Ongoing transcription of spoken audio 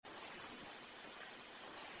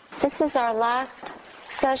This is our last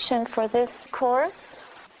session for this course.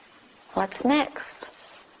 What's next?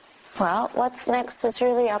 Well, what's next is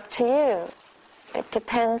really up to you. It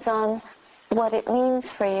depends on what it means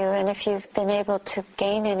for you and if you've been able to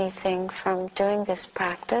gain anything from doing this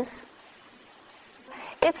practice.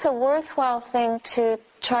 It's a worthwhile thing to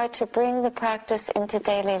try to bring the practice into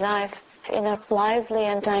daily life in a lively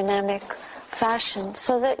and dynamic fashion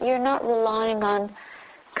so that you're not relying on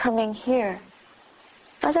coming here.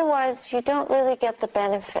 Otherwise, you don't really get the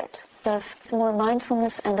benefit of more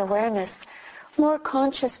mindfulness and awareness, more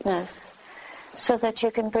consciousness, so that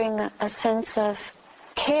you can bring a sense of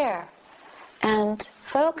care and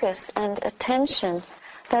focus and attention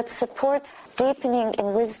that supports deepening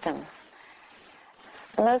in wisdom.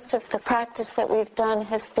 Most of the practice that we've done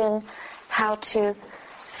has been how to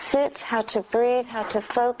sit, how to breathe, how to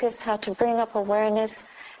focus, how to bring up awareness,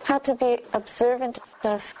 how to be observant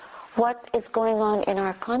of what is going on in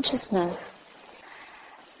our consciousness.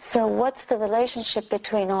 So what's the relationship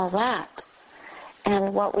between all that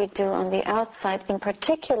and what we do on the outside? In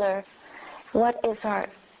particular, what is our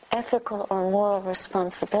ethical or moral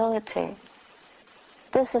responsibility?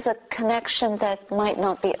 This is a connection that might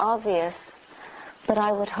not be obvious, but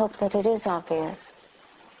I would hope that it is obvious.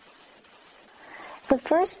 The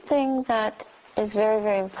first thing that is very,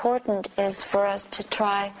 very important is for us to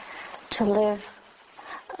try to live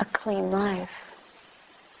a clean life.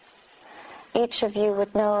 Each of you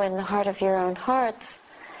would know in the heart of your own hearts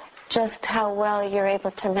just how well you're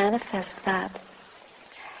able to manifest that.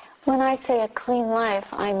 When I say a clean life,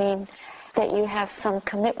 I mean that you have some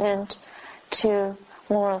commitment to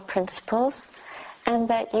moral principles and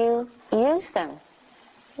that you use them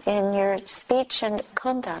in your speech and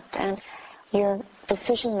conduct and your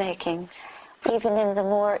decision-making, even in the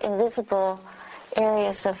more invisible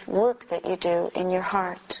areas of work that you do in your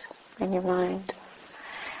heart, in your mind.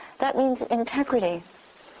 That means integrity.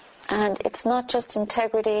 And it's not just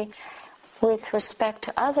integrity with respect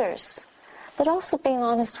to others, but also being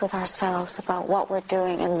honest with ourselves about what we're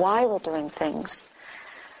doing and why we're doing things.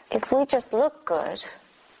 If we just look good,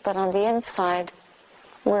 but on the inside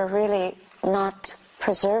we're really not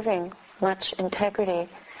preserving much integrity,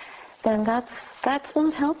 then that's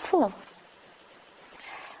not helpful.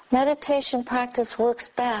 Meditation practice works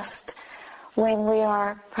best when we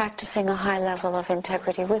are practicing a high level of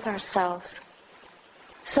integrity with ourselves.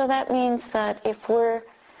 So that means that if we're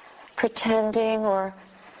pretending or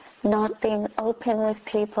not being open with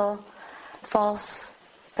people, false,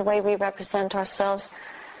 the way we represent ourselves,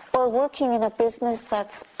 or working in a business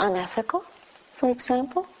that's unethical, for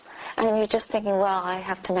example, and you're just thinking, well, I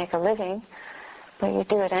have to make a living, but you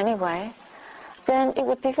do it anyway, then it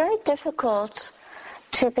would be very difficult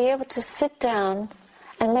to be able to sit down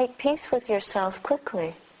and make peace with yourself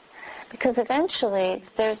quickly. Because eventually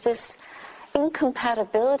there's this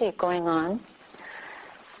incompatibility going on.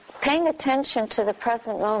 Paying attention to the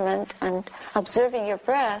present moment and observing your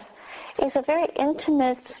breath is a very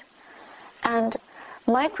intimate and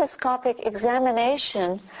microscopic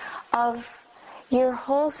examination of your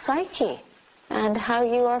whole psyche and how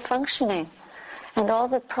you are functioning and all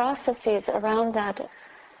the processes around that,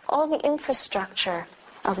 all the infrastructure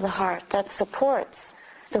of the heart that supports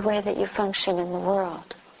the way that you function in the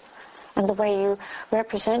world and the way you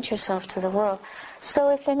represent yourself to the world. So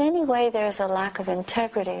if in any way there's a lack of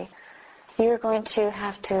integrity, you're going to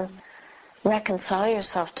have to reconcile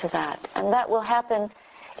yourself to that. And that will happen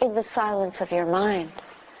in the silence of your mind.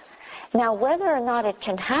 Now, whether or not it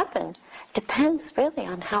can happen depends really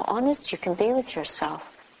on how honest you can be with yourself.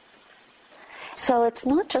 So it's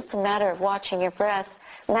not just a matter of watching your breath,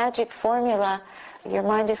 magic formula, your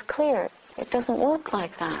mind is clear. It doesn't work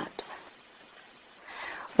like that.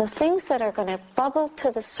 The things that are going to bubble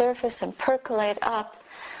to the surface and percolate up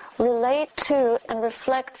relate to and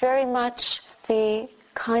reflect very much the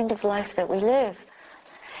kind of life that we live.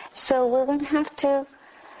 So we're going to have to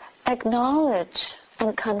acknowledge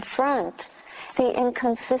and confront the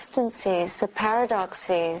inconsistencies, the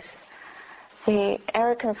paradoxes, the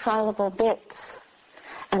irreconcilable bits,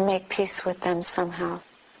 and make peace with them somehow.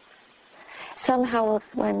 Somehow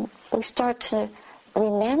when we start to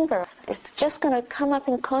remember, it's just going to come up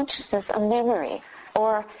in consciousness, a memory,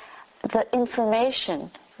 or the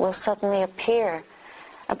information will suddenly appear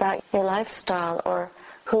about your lifestyle or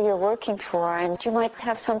who you're working for, and you might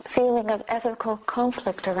have some feeling of ethical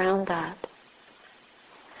conflict around that.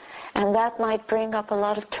 And that might bring up a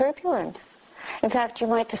lot of turbulence. In fact, you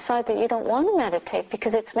might decide that you don't want to meditate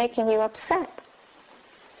because it's making you upset.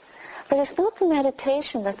 But it's not the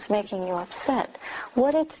meditation that's making you upset.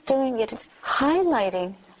 What it's doing, it's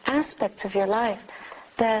highlighting aspects of your life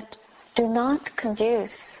that do not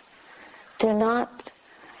conduce do not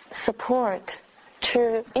support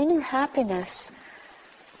true inner happiness,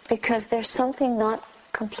 because there's something not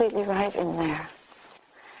completely right in there.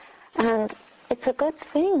 And it's a good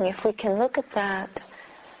thing if we can look at that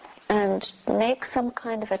and make some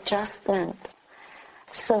kind of adjustment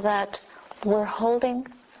so that we're holding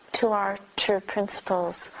to our true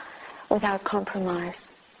principles without compromise.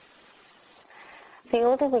 The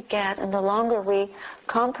older we get and the longer we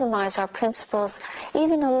compromise our principles,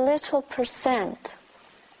 even a little percent,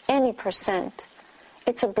 any percent,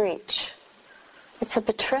 it's a breach. It's a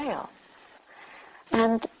betrayal.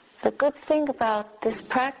 And the good thing about this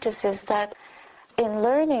practice is that in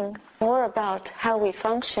learning more about how we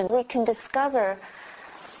function, we can discover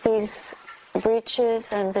these breaches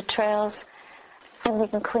and betrayals, and we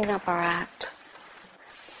can clean up our act.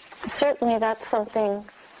 Certainly that's something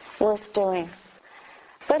worth doing.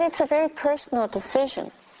 But it's a very personal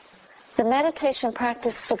decision. The meditation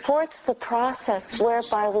practice supports the process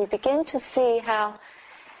whereby we begin to see how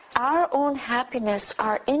our own happiness,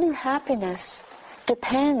 our inner happiness,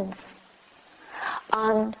 depends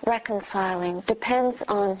on reconciling, depends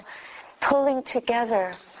on pulling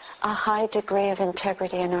together a high degree of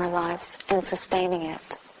integrity in our lives and sustaining it.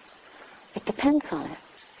 It depends on it.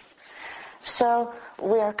 So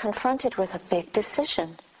we are confronted with a big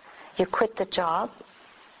decision. You quit the job,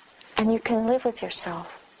 and you can live with yourself.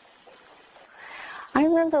 I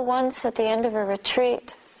remember once at the end of a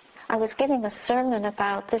retreat, I was giving a sermon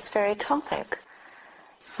about this very topic,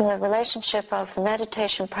 the relationship of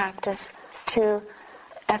meditation practice to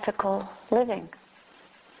ethical living.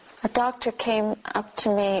 A doctor came up to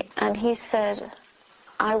me and he said,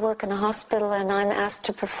 I work in a hospital and I'm asked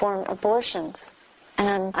to perform abortions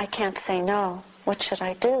and I can't say no. What should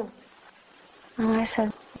I do? And I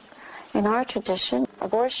said, in our tradition,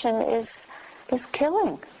 abortion is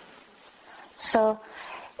killing. So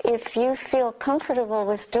if you feel comfortable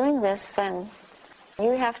with doing this, then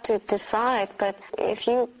you have to decide. But if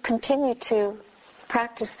you continue to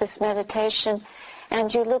practice this meditation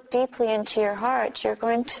and you look deeply into your heart, you're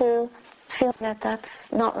going to feel that that's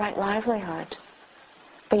not right livelihood.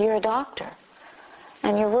 But you're a doctor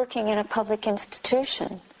and you're working in a public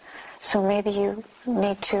institution, so maybe you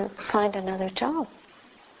need to find another job.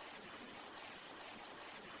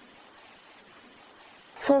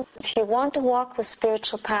 So if you want to walk the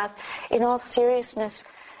spiritual path, in all seriousness,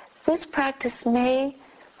 this practice may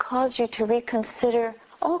cause you to reconsider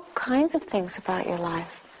all kinds of things about your life.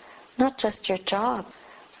 Not just your job,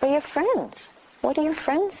 but your friends. What do your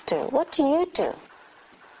friends do? What do you do?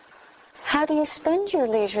 How do you spend your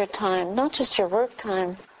leisure time, not just your work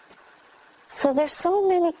time? So there's so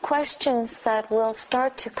many questions that will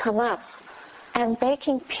start to come up. And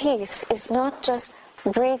making peace is not just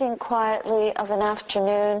breathing quietly of an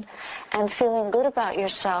afternoon and feeling good about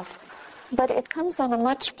yourself, but it comes on a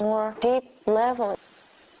much more deep level,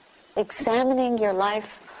 examining your life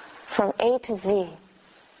from A to Z.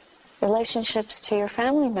 Relationships to your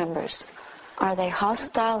family members. Are they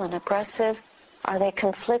hostile and aggressive? Are they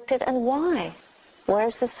conflicted, and why? Where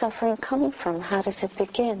is the suffering coming from? How does it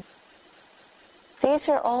begin? These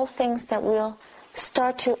are all things that we'll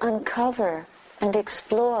start to uncover and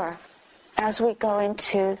explore as we go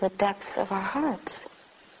into the depths of our hearts.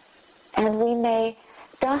 And we may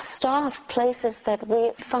dust off places that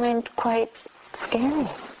we find quite scary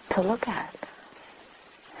to look at.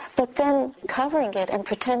 But then covering it and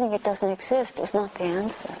pretending it doesn't exist is not the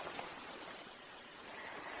answer.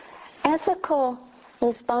 Ethical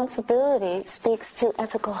responsibility speaks to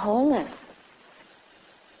ethical wholeness.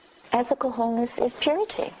 Ethical wholeness is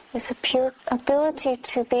purity. It's a pure ability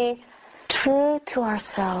to be true to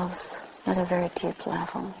ourselves at a very deep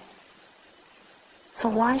level. So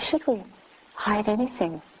why should we hide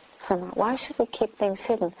anything from it? Why should we keep things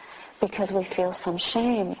hidden? Because we feel some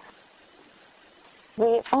shame.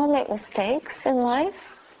 We all make mistakes in life,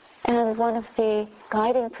 and one of the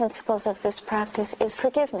guiding principles of this practice is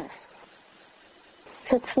forgiveness.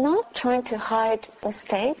 So it's not trying to hide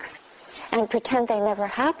mistakes and pretend they never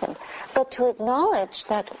happened, but to acknowledge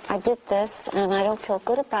that I did this and I don't feel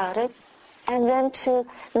good about it, and then to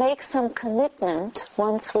make some commitment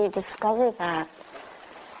once we discover that,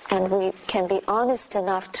 and we can be honest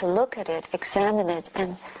enough to look at it, examine it,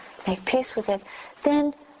 and make peace with it,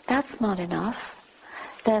 then that's not enough.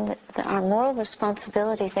 Then our moral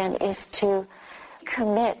responsibility then is to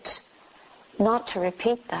commit not to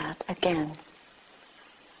repeat that again.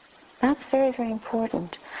 That's very, very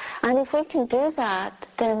important. And if we can do that,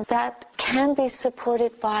 then that can be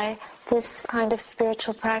supported by this kind of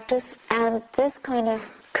spiritual practice, and this kind of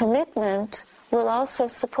commitment will also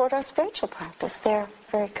support our spiritual practice. They're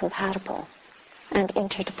very compatible and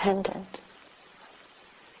interdependent.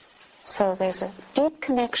 So there's a deep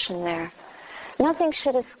connection there. Nothing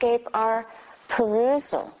should escape our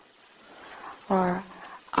perusal or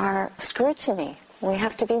our scrutiny. We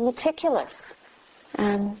have to be meticulous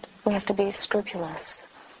and we have to be scrupulous,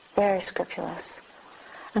 very scrupulous.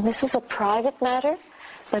 And this is a private matter,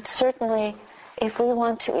 but certainly if we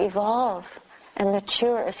want to evolve and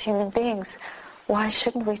mature as human beings, why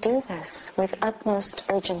shouldn't we do this with utmost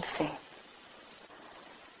urgency?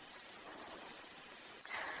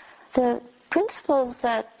 The principles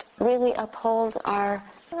that really uphold our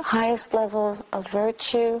highest levels of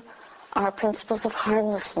virtue are principles of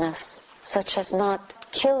harmlessness, such as not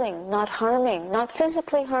killing, not harming, not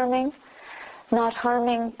physically harming, not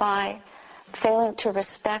harming by failing to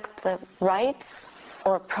respect the rights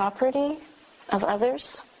or property of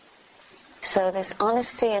others. So this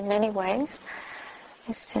honesty in many ways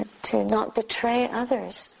is to not betray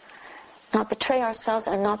others, not betray ourselves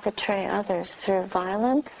and not betray others through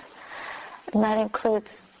violence. And that includes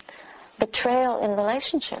betrayal in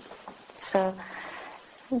relationship. So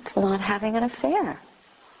it's not having an affair.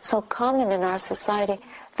 So common in our society.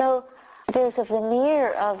 Though there's a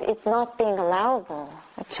veneer of it not being allowable.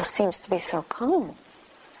 It just seems to be so common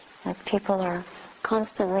that people are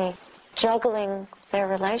constantly juggling their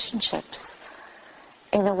relationships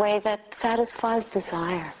in a way that satisfies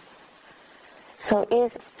desire. So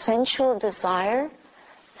is sensual desire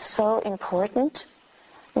so important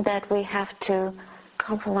that we have to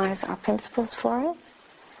compromise our principles for it?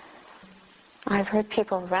 I've heard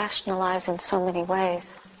people rationalize in so many ways.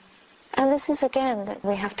 And this is again that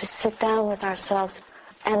we have to sit down with ourselves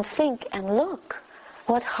and think and look.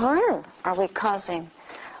 What harm are we causing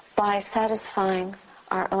by satisfying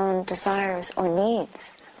our own desires or needs?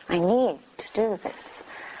 I need to do this.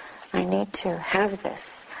 I need to have this.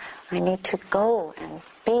 I need to go and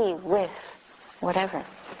be with whatever.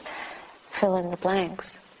 Fill in the blanks.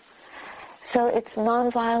 So it's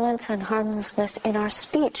nonviolence and harmlessness in our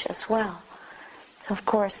speech as well. So of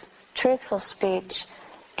course, truthful speech,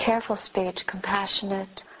 careful speech,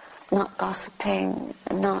 compassionate, not gossiping,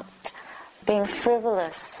 not being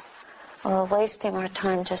frivolous or wasting our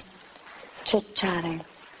time just chit-chatting.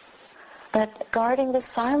 But guarding the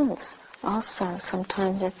silence also.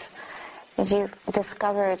 Sometimes it's, as you've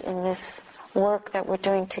discovered in this work that we're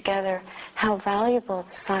doing together, how valuable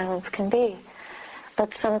the silence can be.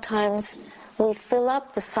 But sometimes we fill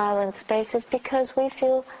up the silent spaces because we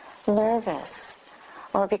feel nervous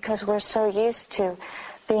or because we're so used to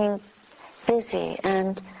being busy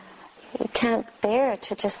and you can't bear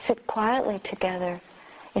to just sit quietly together.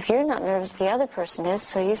 If you're not nervous, the other person is,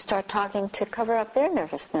 so you start talking to cover up their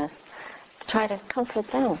nervousness, to try to comfort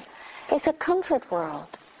them. It's a comfort world.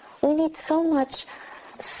 We need so much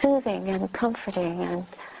soothing and comforting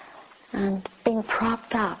and being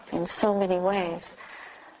propped up in so many ways.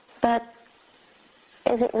 But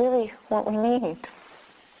is it really what we need?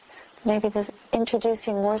 Maybe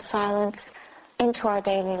introducing more silence into our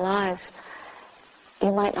daily lives.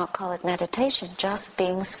 You might not call it meditation, just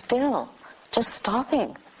being still, just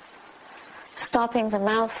stopping. Stopping the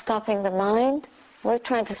mouth, stopping the mind. We're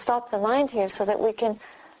trying to stop the mind here so that we can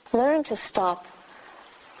learn to stop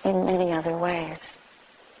in many other ways.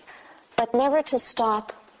 But never to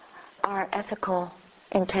stop our ethical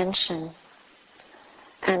intention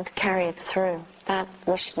and carry it through. That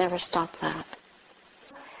we should never stop that.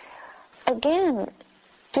 Again,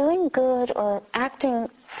 doing good or acting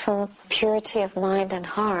from purity of mind and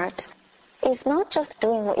heart is not just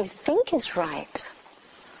doing what you think is right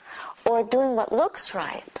or doing what looks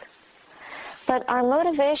right, but our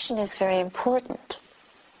motivation is very important.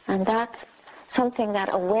 And that's something that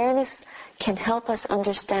awareness can help us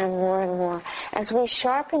understand more and more. As we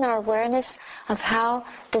sharpen our awareness of how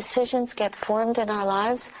decisions get formed in our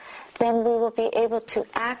lives, then we will be able to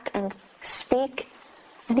act and speak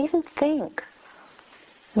and even think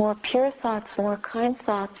more pure thoughts, more kind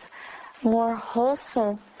thoughts, more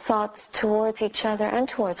wholesome thoughts towards each other and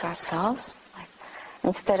towards ourselves. Like,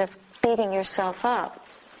 instead of beating yourself up,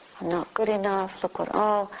 I'm not good enough, look what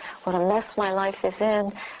a mess my life is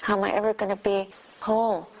in, how am I ever going to be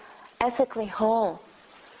whole, ethically whole?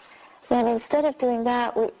 Then instead of doing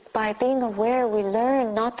that, by being aware, we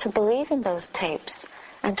learn not to believe in those tapes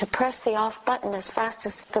and to press the off button as fast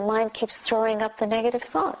as the mind keeps throwing up the negative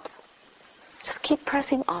thoughts. Just keep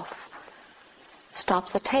pressing off.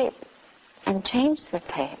 Stop the tape and change the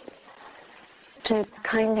tape to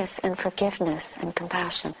kindness and forgiveness and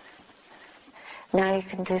compassion. Now you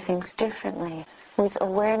can do things differently with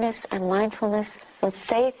awareness and mindfulness, with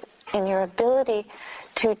faith in your ability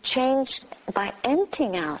to change by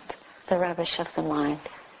emptying out the rubbish of the mind.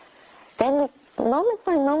 Then we, moment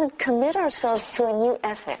by moment, commit ourselves to a new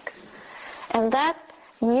ethic, And that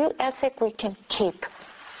new ethic we can keep.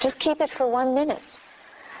 Just keep it for 1 minute.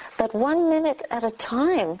 But 1 minute at a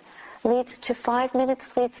time leads to 5 minutes,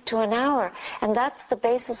 leads to an hour. And that's the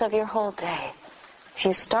basis of your whole day. If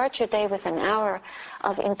you start your day with an hour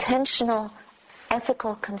of intentional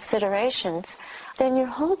ethical considerations, then your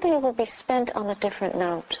whole day will be spent on a different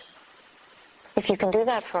note. If you can do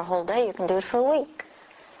that for a whole day, you can do it for a week.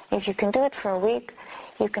 If you can do it for a week,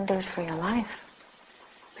 you can do it for your life.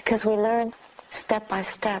 Because we learn step by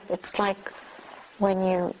step. It's like when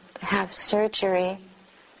you have surgery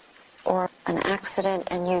or an accident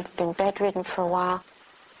and you've been bedridden for a while,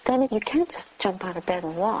 then you can't just jump out of bed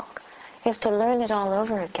and walk. You have to learn it all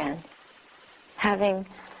over again. Having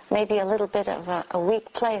maybe a little bit of a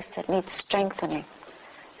weak place that needs strengthening.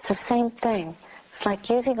 It's the same thing. It's like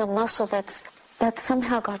using a muscle that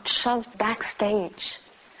somehow got shoved backstage.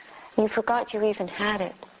 You forgot you even had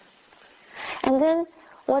it. And then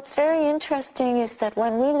what's very interesting is that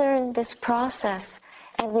when we learn this process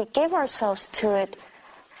and we give ourselves to it,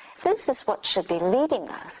 this is what should be leading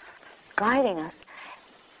us, guiding us,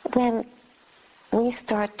 then we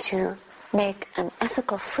start to make an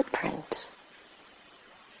ethical footprint.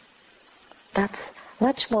 That's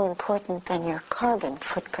much more important than your carbon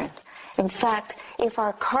footprint. In fact, if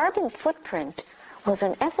our carbon footprint was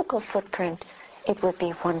an ethical footprint, it would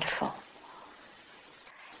be wonderful.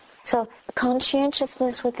 So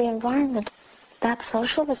conscientiousness with the environment, that's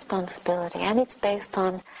social responsibility, and it's based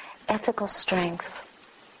on ethical strength.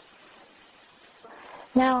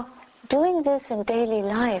 Now, doing this in daily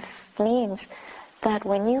life means that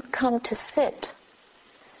when you come to sit,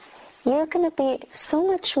 you're going to be so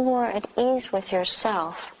much more at ease with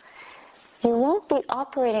yourself. You won't be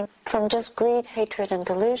operating from just greed, hatred, and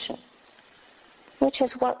delusion, which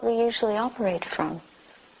is what we usually operate from.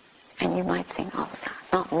 And you might think, oh,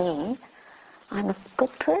 not me. I'm a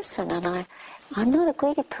good person, and I'm not a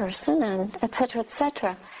greedy person, and etc.,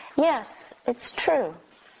 etc. Yes, it's true.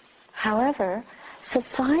 However,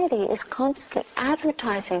 society is constantly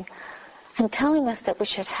advertising and telling us that we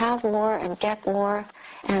should have more and get more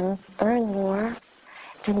and earn more.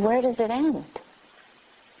 And where does it end?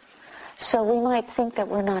 So we might think that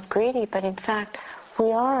we're not greedy, but in fact,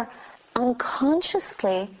 we are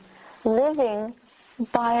unconsciously living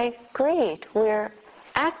by greed. We're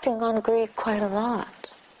acting on greed quite a lot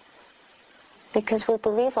because we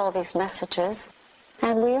believe all these messages,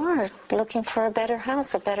 and we are looking for a better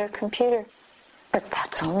house, a better computer. But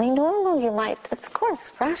that's only normal. You might, of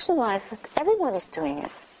course, rationalize that everyone is doing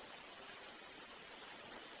it.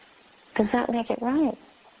 Does that make it right?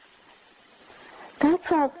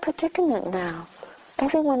 That's our predicament now.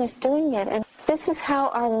 Everyone is doing it, and this is how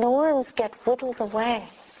our norms get whittled away.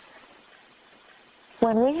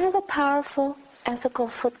 When we have a powerful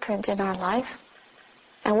ethical footprint in our life,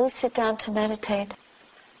 and we sit down to meditate,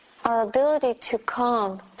 our ability to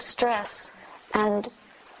calm stress and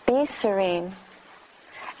be serene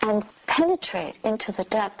and penetrate into the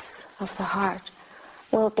depths of the heart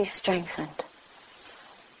will be strengthened.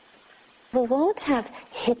 We won't have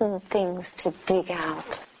hidden things to dig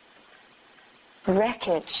out,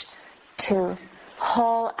 wreckage to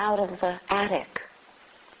haul out of the attic,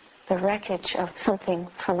 the wreckage of something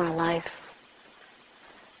from our life,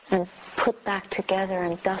 and put back together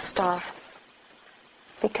and dust off,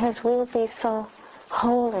 because we'll be so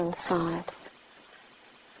whole inside.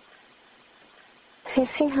 So you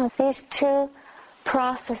see how these two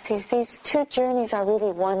processes, these two journeys are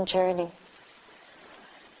really one journey.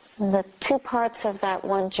 And the two parts of that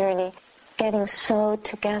one journey getting sewed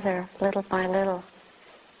together little by little.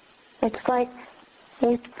 It's like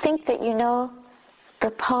you think that you know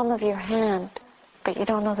the palm of your hand, but you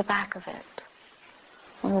don't know the back of it.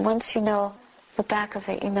 And once you know the back of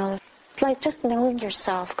it, you know, it's like just knowing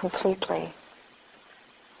yourself completely.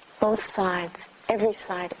 Both sides, every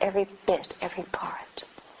bit, every part.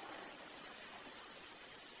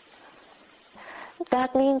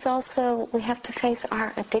 That means also we have to face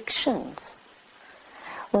our addictions.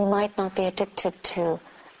 We might not be addicted to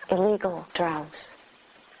illegal drugs,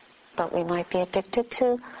 but we might be addicted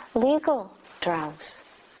to legal drugs.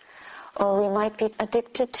 Or we might be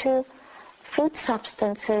addicted to food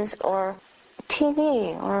substances or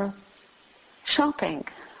TV or shopping.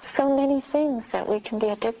 So many things that we can be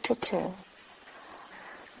addicted to.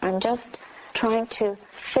 I'm just trying to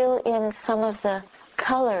fill in some of the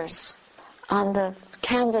colors on the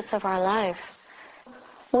canvas of our life.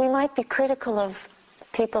 We might be critical of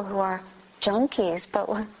people who are junkies, but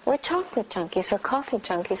we're chocolate junkies or coffee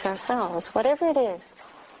junkies ourselves, whatever it is.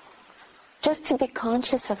 Just to be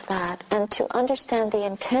conscious of that and to understand the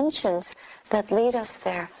intentions that lead us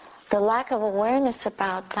there the lack of awareness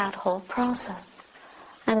about that whole process.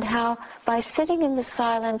 And how by sitting in the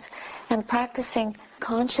silence and practicing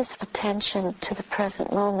conscious attention to the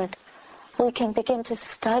present moment, we can begin to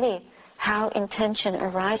study how intention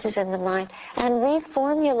arises in the mind and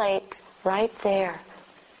reformulate right there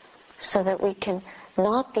so that we can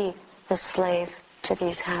not be the slave to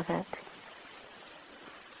these habits.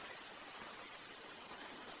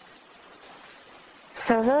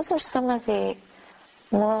 So those are some of the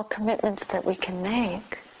moral commitments that we can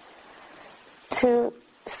make to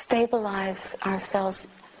stabilize ourselves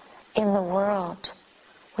in the world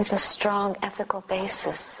with a strong ethical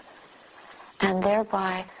basis, and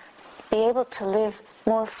thereby be able to live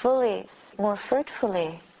more fully, more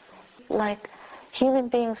fruitfully, like human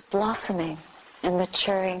beings blossoming and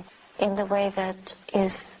maturing in the way that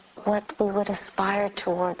is what we would aspire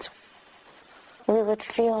towards. We would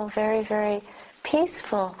feel very, very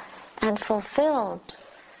peaceful and fulfilled.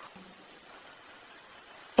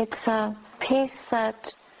 It's a peace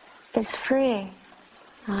that is free.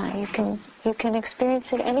 You can experience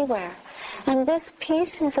it anywhere. And this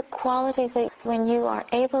peace is a quality that when you are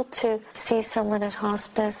able to see someone at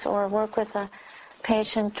hospice or work with a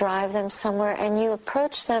patient, drive them somewhere, and you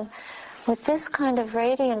approach them with this kind of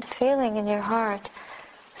radiant feeling in your heart,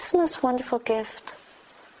 it's the most wonderful gift.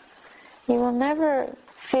 You will never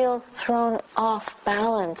feel thrown off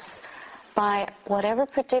balance by whatever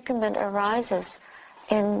predicament arises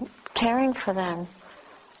in caring for them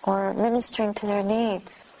or ministering to their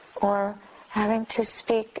needs or having to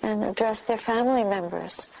speak and address their family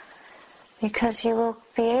members, because you will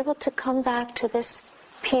be able to come back to this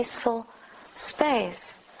peaceful space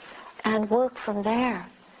and work from there.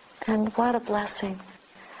 And what a blessing.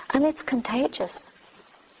 And it's contagious.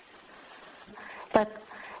 But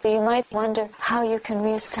you might wonder how you can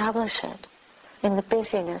reestablish it in the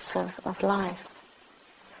busyness of life.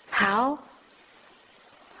 How?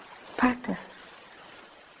 Practice.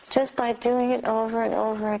 Just by doing it over and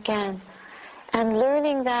over again and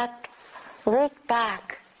learning that route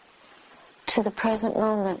back to the present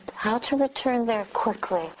moment, how to return there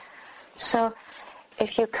quickly. So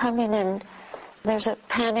if you come in and there's a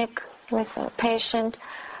panic with a patient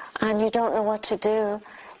and you don't know what to do,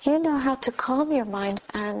 you know how to calm your mind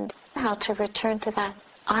and how to return to that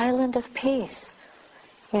island of peace.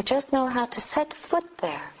 You just know how to set foot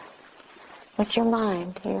there with your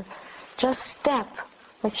mind. You just step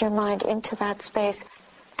with your mind into that space.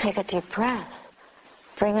 Take a deep breath.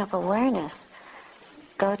 Bring up awareness.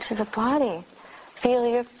 Go to the body. Feel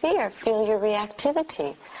your fear. Feel your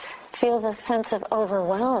reactivity. Feel the sense of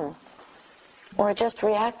overwhelm or just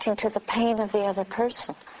reacting to the pain of the other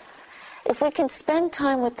person. If we can spend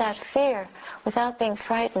time with that fear without being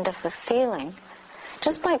frightened of the feeling,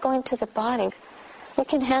 just by going to the body, we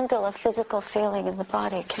can handle a physical feeling in the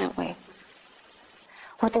body, can't we?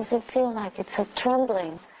 What does it feel like? It's a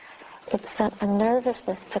trembling. It's a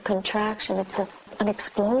nervousness. It's a contraction. It's an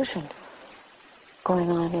explosion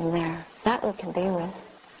going on in there. That we can be with.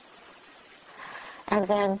 And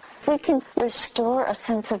then we can restore a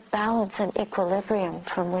sense of balance and equilibrium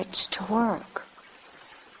from which to work.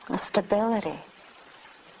 A stability.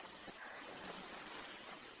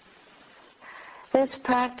 This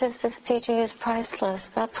practice, this teaching is priceless.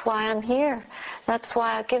 That's why I'm here. That's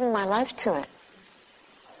why I've given my life to it.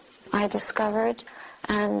 I discovered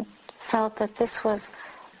and felt that this was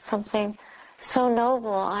something so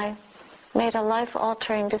noble. I made a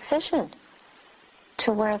life-altering decision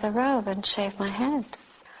to wear the robe and shave my head.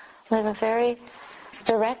 Live a very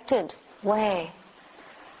directed way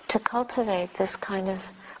to cultivate this kind of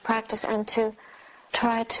practice and to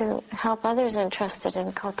try to help others interested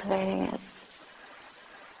in cultivating it.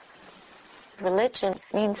 Religion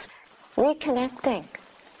means reconnecting,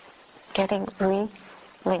 getting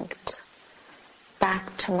re-linked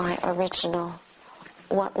back to my original,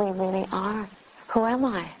 what we really are. Who am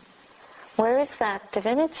I? Where is that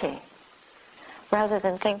divinity? Rather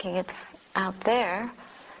than thinking it's out there,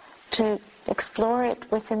 to explore it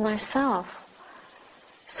within myself.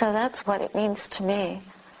 So that's what it means to me.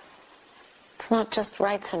 It's not just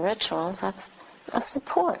rites and rituals, that's a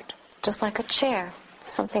support, just like a chair,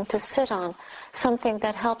 something to sit on, something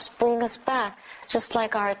that helps bring us back, just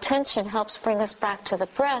like our attention helps bring us back to the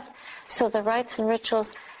breath. So the rites and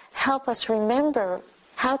rituals help us remember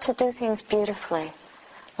how to do things beautifully.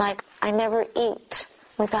 Like, I never eat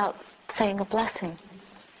without saying a blessing,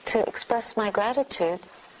 to express my gratitude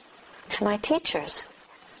to my teachers.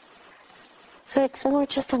 So it's more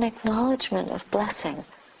just an acknowledgement of blessing.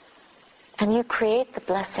 And you create the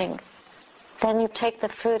blessing. Then you take the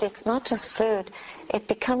food. It's not just food. It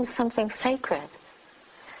becomes something sacred.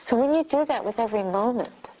 So when you do that with every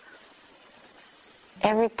moment,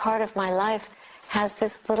 Every part of my life has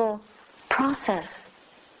this little process.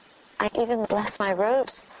 I even bless my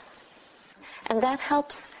robes. And that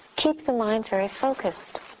helps keep the mind very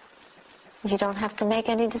focused. You don't have to make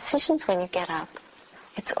any decisions when you get up.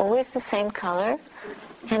 It's always the same color,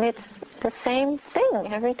 and it's the same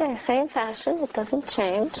thing every day, same fashion, it doesn't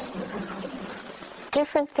change.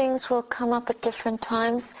 Different things will come up at different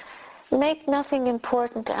times. Make nothing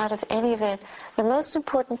important out of any of it. The most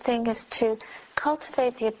important thing is to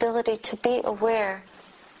cultivate the ability to be aware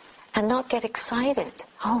and not get excited.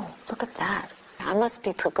 Oh, look at that. I must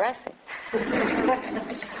be progressing.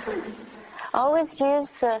 Always use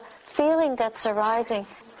the feeling that's arising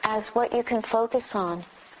as what you can focus on,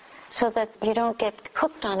 so that you don't get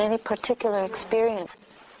hooked on any particular experience.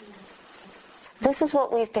 This is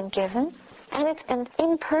what we've been given, and it's an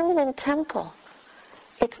impermanent temple.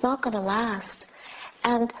 It's not going to last.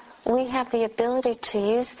 And we have the ability to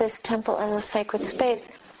use this temple as a sacred space.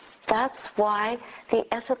 That's why the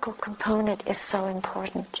ethical component is so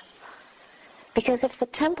important. Because if the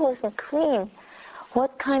temple isn't clean,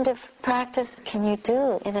 what kind of practice can you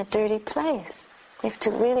do in a dirty place? You have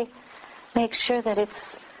to really make sure that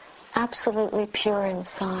it's absolutely pure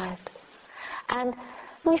inside. And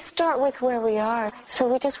we start with where we are,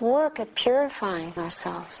 so we just work at purifying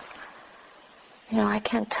ourselves. You know, I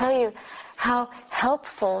can't tell you how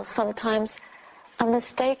helpful sometimes a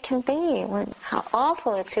mistake can be, how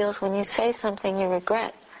awful it feels when you say something you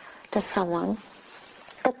regret to someone.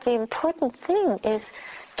 But the important thing is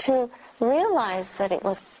to realize that it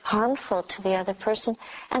was harmful to the other person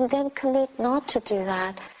and then commit not to do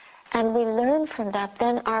that. And we learn from that.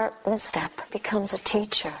 Then our misstep becomes a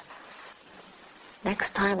teacher.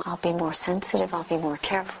 Next time I'll be more sensitive, I'll be more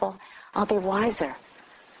careful, I'll be wiser.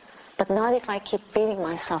 But not if I keep beating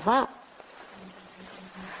myself up.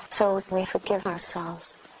 So we forgive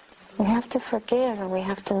ourselves. We have to forgive and we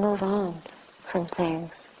have to move on from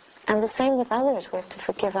things. And the same with others. We have to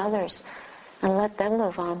forgive others and let them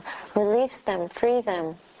move on. Release them, free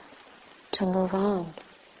them to move on.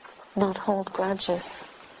 Not hold grudges.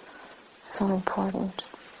 So important.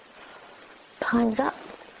 Time's up.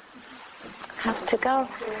 Have to go.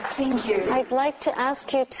 Thank you. I'd like to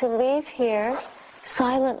ask you to leave here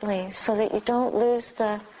silently so that you don't lose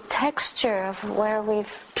the texture of where we've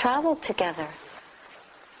traveled together.